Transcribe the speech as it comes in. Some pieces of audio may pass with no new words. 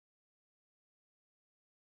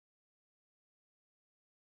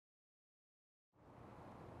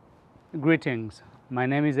Greetings. My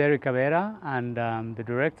name is Eric Avera, and I'm the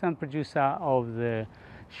director and producer of the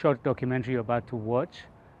short documentary you're about to watch,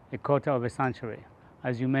 A Quarter of a Century.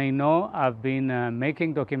 As you may know, I've been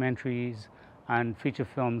making documentaries and feature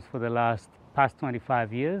films for the past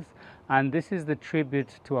 25 years, and this is the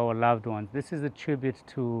tribute to our loved ones. This is a tribute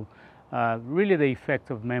to really the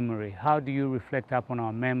effect of memory. How do you reflect upon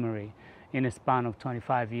our memory in a span of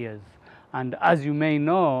 25 years? And as you may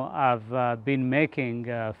know, I've been making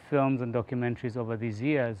films and documentaries over these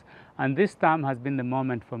years, and this time has been the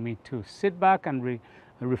moment for me to sit back and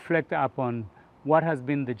reflect upon what has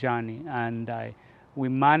been the journey. And we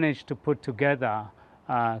managed to put together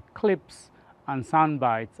clips and sound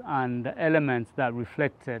bites and elements that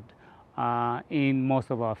reflected in most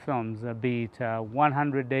of our films, be it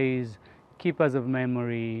 100 Days, Keepers of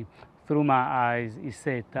Memory, Through My Eyes,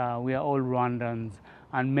 Iseta, We Are All Rwandans,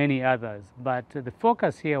 and many others. But the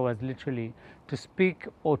focus here was literally to speak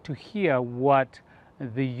or to hear what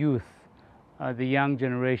the youth, the young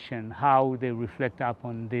generation, how they reflect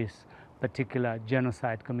upon this particular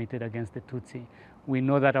genocide committed against the Tutsi. We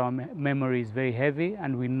know that our memory is very heavy,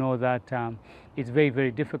 and we know that it's very,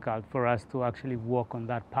 very difficult for us to actually walk on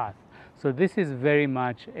that path. So this is very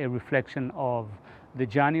much a reflection of the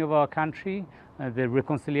journey of our country, the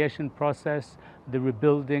reconciliation process, the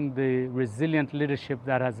rebuilding, the resilient leadership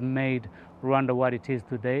that has made Rwanda what it is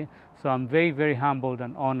today. So I'm very, very humbled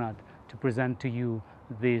and honored to present to you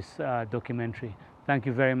this documentary. Thank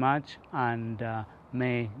you very much, and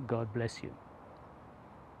may God bless you.